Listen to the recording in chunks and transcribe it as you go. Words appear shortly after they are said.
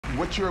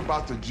what you're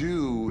about to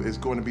do is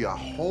going to be a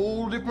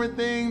whole different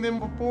thing than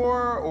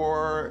before,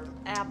 or?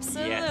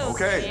 Absolutely. Yes.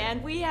 Okay.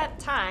 And we had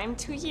time,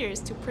 2 years,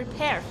 to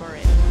prepare for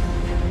it.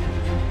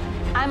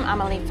 I'm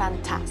Amelie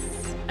Fantas.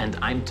 And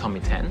I'm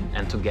Tommy Ten,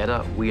 and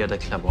together we are the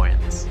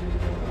Clairvoyants.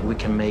 We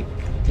can make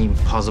the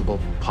impossible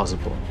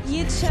possible.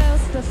 You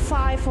chose the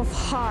 5 of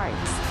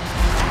Hearts.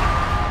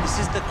 This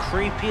is the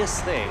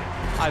creepiest thing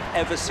I've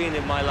ever seen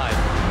in my life.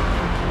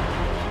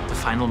 The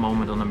final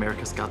moment on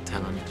America's Got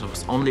Talent. It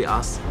was only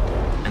us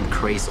and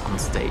Grace on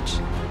stage.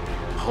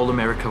 Whole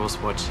America was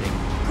watching.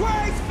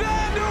 Grace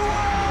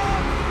Vanderwall!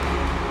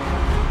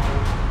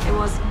 It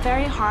was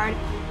very hard,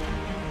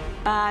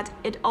 but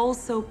it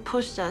also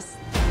pushed us.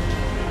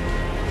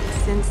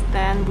 Since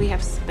then, we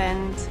have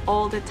spent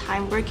all the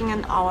time working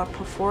on our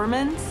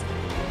performance.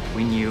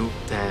 We knew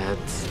that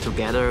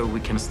together we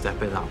can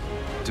step it up,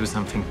 do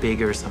something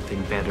bigger,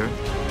 something better.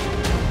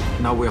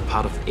 Now we're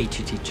part of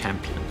HET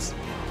Champions.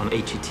 On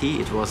HET,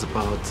 it was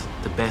about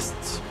the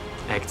best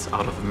acts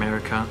out of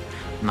America.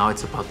 Now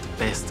it's about the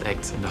best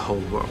acts in the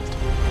whole world.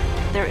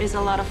 There is a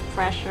lot of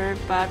pressure,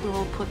 but we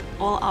will put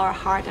all our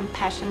heart and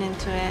passion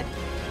into it.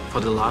 For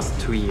the last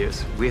 2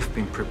 years, we've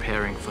been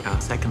preparing for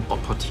a second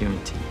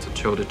opportunity to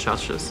show the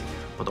judges,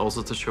 but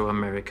also to show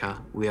America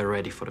we are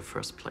ready for the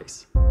first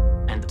place.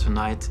 And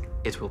tonight,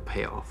 it will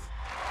pay off.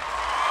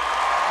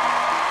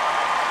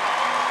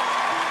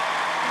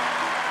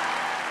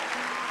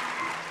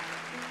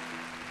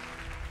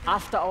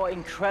 After our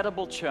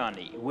incredible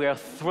journey, we are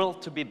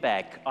thrilled to be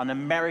back on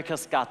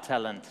America's Got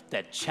Talent,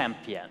 the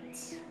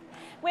champions.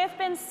 We've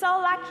been so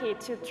lucky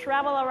to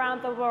travel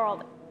around the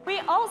world. We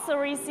also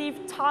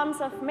receive tons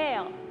of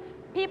mail.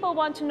 People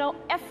want to know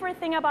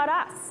everything about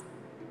us,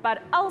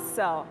 but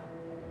also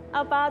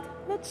about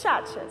the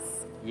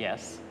judges.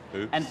 Yes.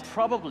 Oops. And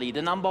probably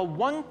the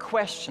 #1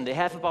 question they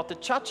have about the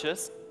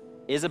judges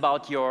is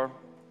about your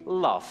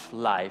love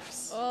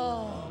lives.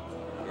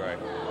 Right.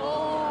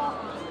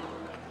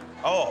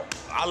 Oh,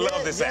 I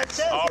love this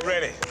act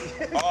already.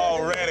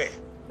 Already.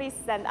 Please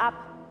stand up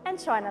and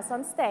join us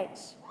on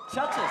stage.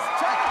 Judges.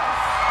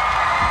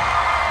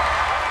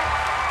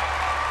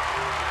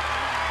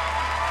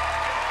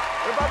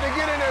 They're about to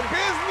get in their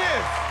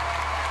business.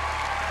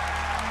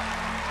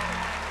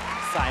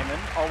 Simon,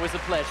 always a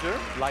pleasure.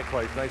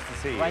 Likewise, nice to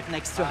see you. Right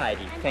next to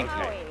Heidi. Thank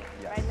you. Howie,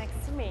 right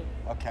next to me.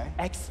 Okay.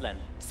 Excellent.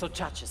 So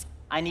judges,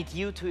 I need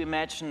you to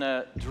imagine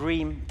a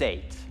dream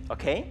date,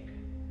 okay?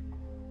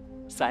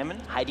 Simon,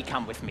 Heidi,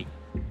 come with me.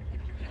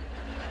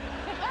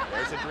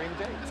 There's a dream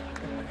date.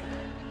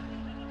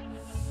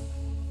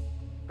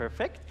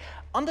 Perfect.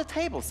 On the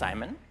table,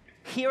 Simon,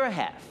 here I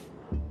have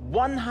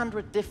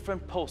 100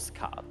 different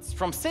postcards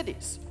from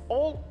cities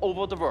all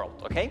over the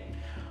world, okay?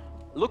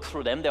 Look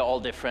through them, they're all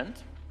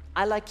different.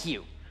 I like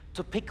you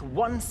to pick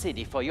one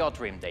city for your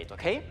dream date,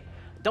 okay?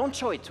 Don't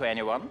show it to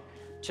anyone.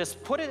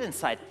 Just put it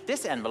inside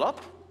this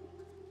envelope,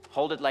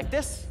 hold it like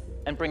this,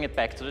 and bring it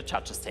back to the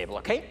judges' table,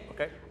 okay?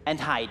 Okay. And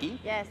Heidi,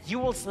 Yes. you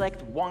will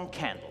select one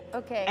candle.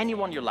 Okay. Any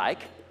one you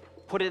like,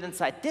 put it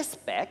inside this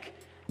bag,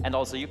 and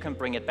also you can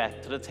bring it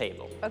back to the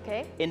table.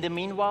 Okay. In the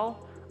meanwhile,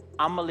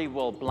 Amelie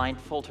will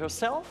blindfold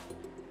herself,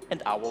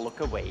 and I will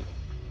look away.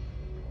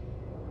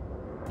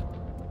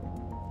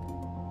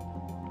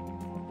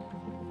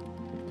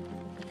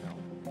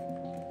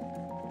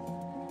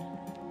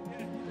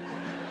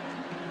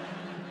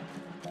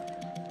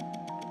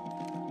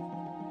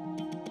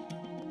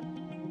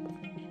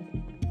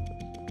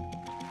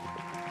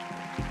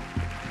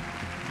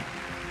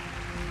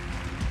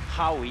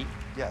 Howie,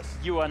 Yes.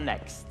 you are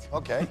next.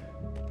 Okay.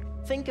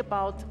 Think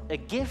about a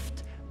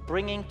gift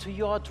bringing to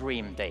your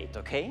dream date,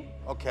 okay?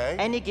 Okay.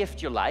 Any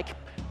gift you like,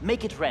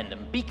 make it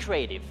random, be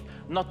creative.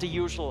 Not the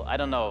usual, I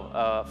don't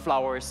know,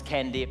 flowers,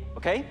 candy,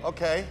 okay?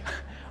 Okay.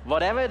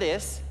 Whatever it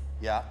is,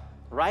 Yeah.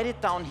 write it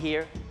down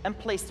here and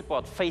place the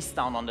board face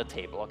down on the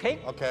table, okay?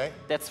 Okay.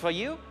 That's for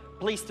you.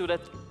 Please do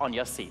that on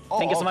your seat. Oh,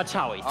 Thank you so okay. much,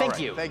 Howie. All Thank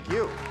right. you. Thank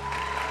you.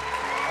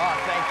 Oh,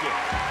 thank you.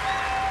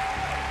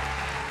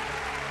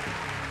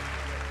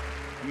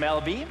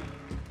 Mel B,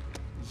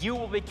 you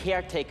will be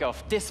caretaker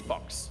of this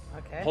box.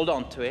 Okay. Hold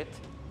on to it.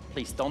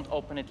 Please don't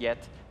open it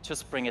yet.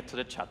 Just bring it to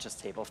the judges'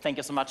 table. Thank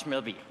you so much,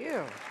 Mel B.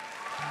 You.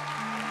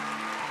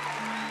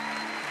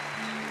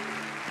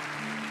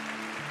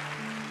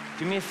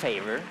 Do me a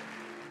favor.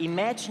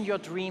 Imagine your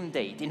dream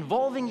date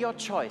involving your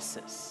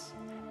choices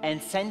and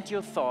send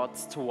your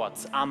thoughts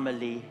towards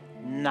Amelie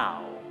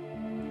now.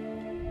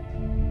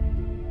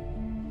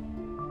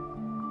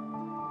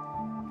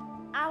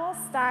 I will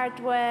start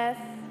with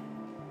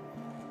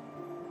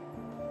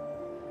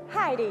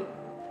Heidi.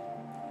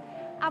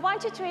 I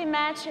want you to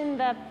imagine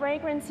the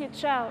fragrance you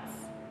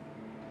chose.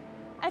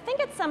 I think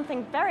it's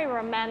something very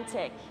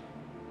romantic.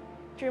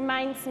 It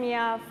reminds me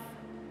of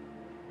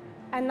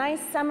a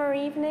nice summer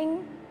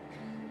evening.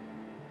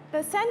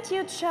 The scent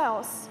you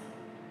chose,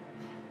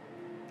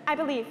 I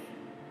believe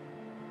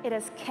it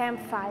is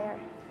campfire.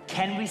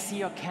 Can we see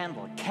your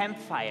candle?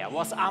 Campfire.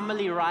 Was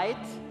Amelie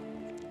right?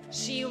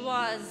 She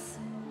was.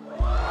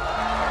 Whoa.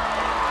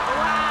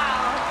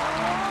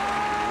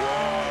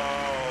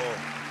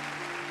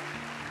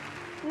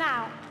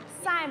 Now,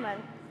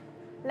 Simon,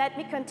 let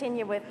me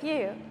continue with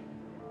you.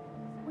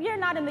 We are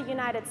not in the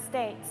United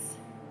States.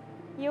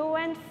 You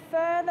went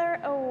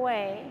further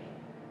away.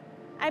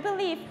 I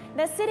believe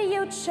the city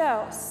you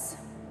chose,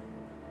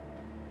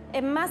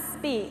 it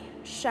must be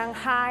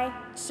Shanghai,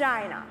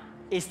 China.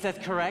 Is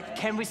that correct?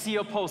 Can we see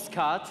your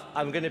postcard?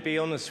 I'm going to be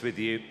honest with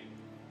you.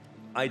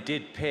 I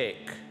did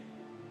pick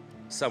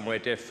somewhere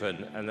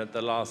different, and at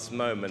the last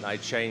moment, I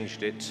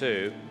changed it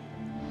to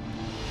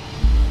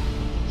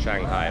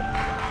Shanghai.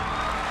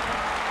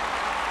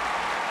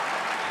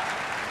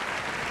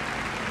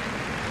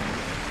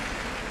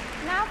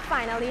 Now,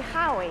 finally,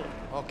 Howie.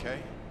 Okay.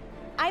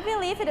 I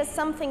believe it is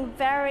something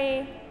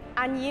very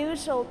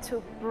unusual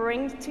to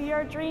bring to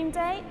your dream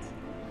date.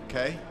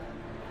 Okay.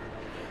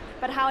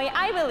 But Howie,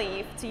 I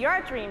believe to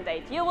your dream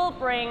date, you will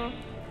bring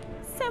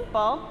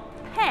simple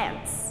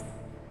pants.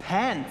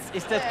 Pants,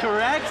 is that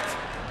correct?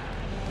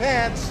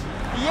 Pants.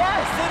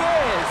 Yes, it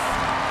is!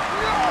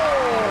 No!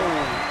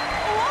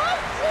 What?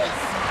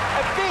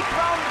 A big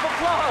round of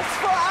applause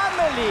for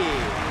Amelie!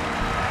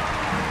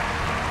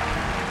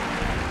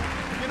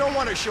 You don't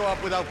want to show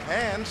up without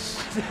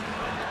pants.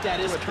 That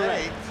is To a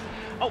correct. date.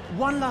 Oh,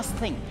 one last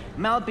thing.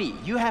 Mel B,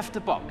 you have the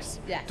box.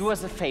 Yes. Do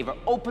us a favor,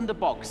 open the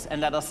box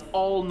and let us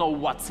all know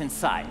what's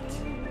inside.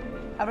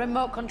 A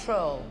remote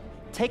control.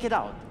 Take it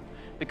out,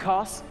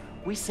 because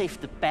we saved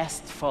the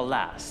best for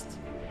last.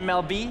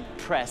 Mel B,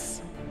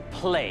 press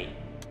play.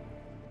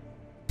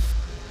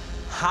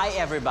 Hi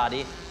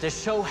everybody, the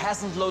show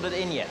hasn't loaded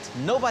in yet.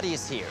 Nobody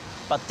is here.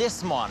 But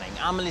this morning,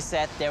 Amelie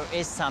said there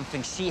is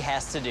something she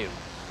has to do.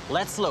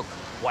 Let's look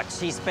what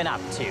she's been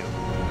up to.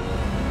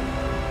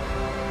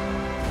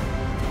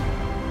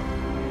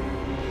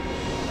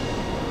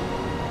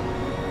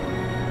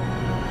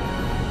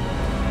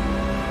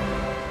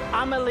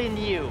 Amelie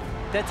knew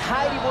that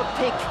Heidi would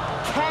pick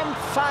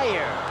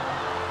campfire,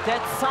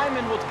 that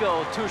Simon would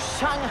go to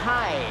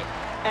Shanghai,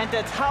 and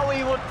that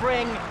Howie would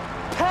bring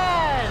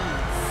pants.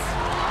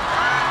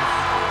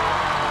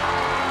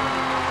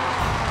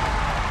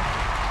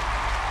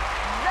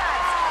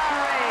 That's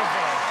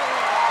crazy.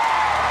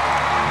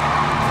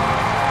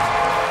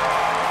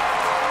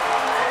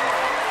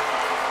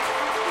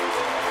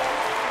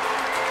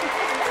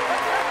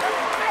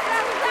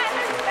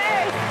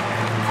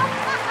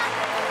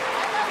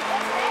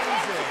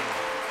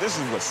 This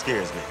is what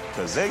scares me,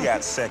 because they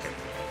got second,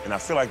 and I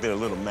feel like they're a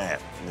little mad.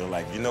 And they're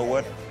like, you know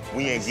what?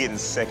 We ain't getting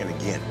second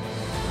again.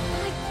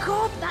 Oh my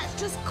God, that's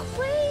just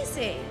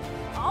crazy.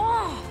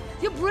 Oh,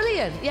 you're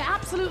brilliant. You're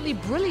absolutely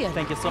brilliant.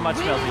 Thank you so much,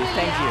 Really, Mel B. really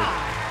Thank you.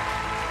 are.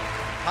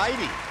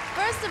 Heidi.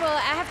 First of all,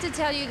 I have to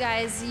tell you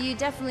guys, you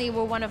definitely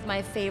were one of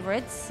my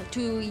favorites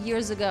 2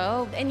 years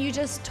ago, and you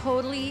just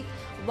totally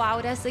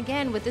wowed us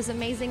again with this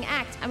amazing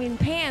act. I mean,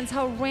 pants,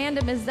 how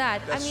random is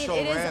that? That's I mean, so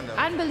it is random.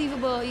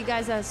 unbelievable. You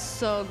guys are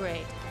so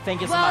great.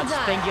 Thank you so Well much.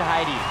 done. Thank you,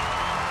 Heidi.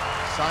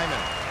 Simon.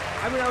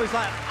 I mean, I was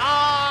like,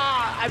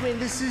 ah! I mean,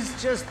 this is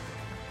just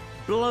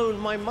blown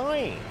my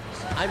mind.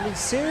 I mean,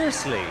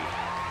 seriously.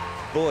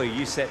 Boy,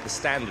 you set the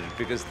standard,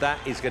 because that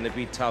is going to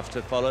be tough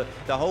to follow.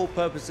 The whole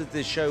purpose of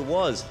this show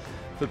was,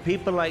 for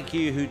people like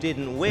you who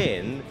didn't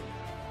win,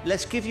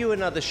 let's give you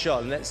another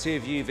shot and let's see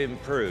if you've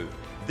improved.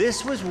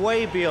 This was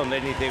way beyond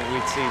anything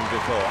we'd seen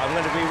before. I'm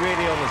going to be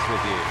really honest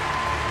with you.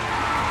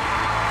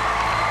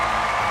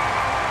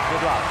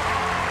 Good luck.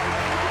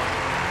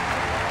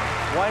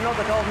 Why not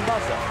the golden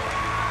buzzer?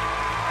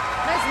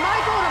 That's my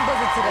golden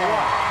buzzer today.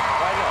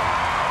 Why not?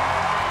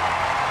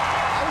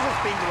 I was just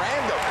being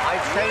random. I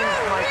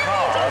changed my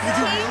card. Did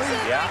you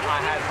really? Yeah,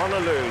 I had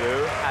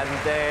Honolulu, and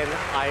then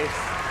I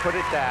put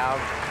it down,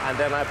 and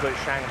then I put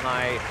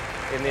Shanghai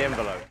in the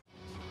envelope.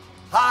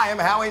 Hi, I'm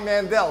Howie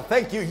Mandel.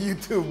 Thank you,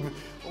 YouTube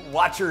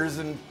watchers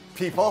and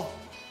people.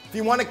 If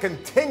you want to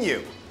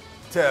continue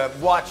to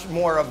watch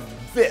more of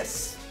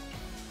this,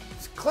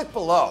 just click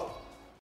below.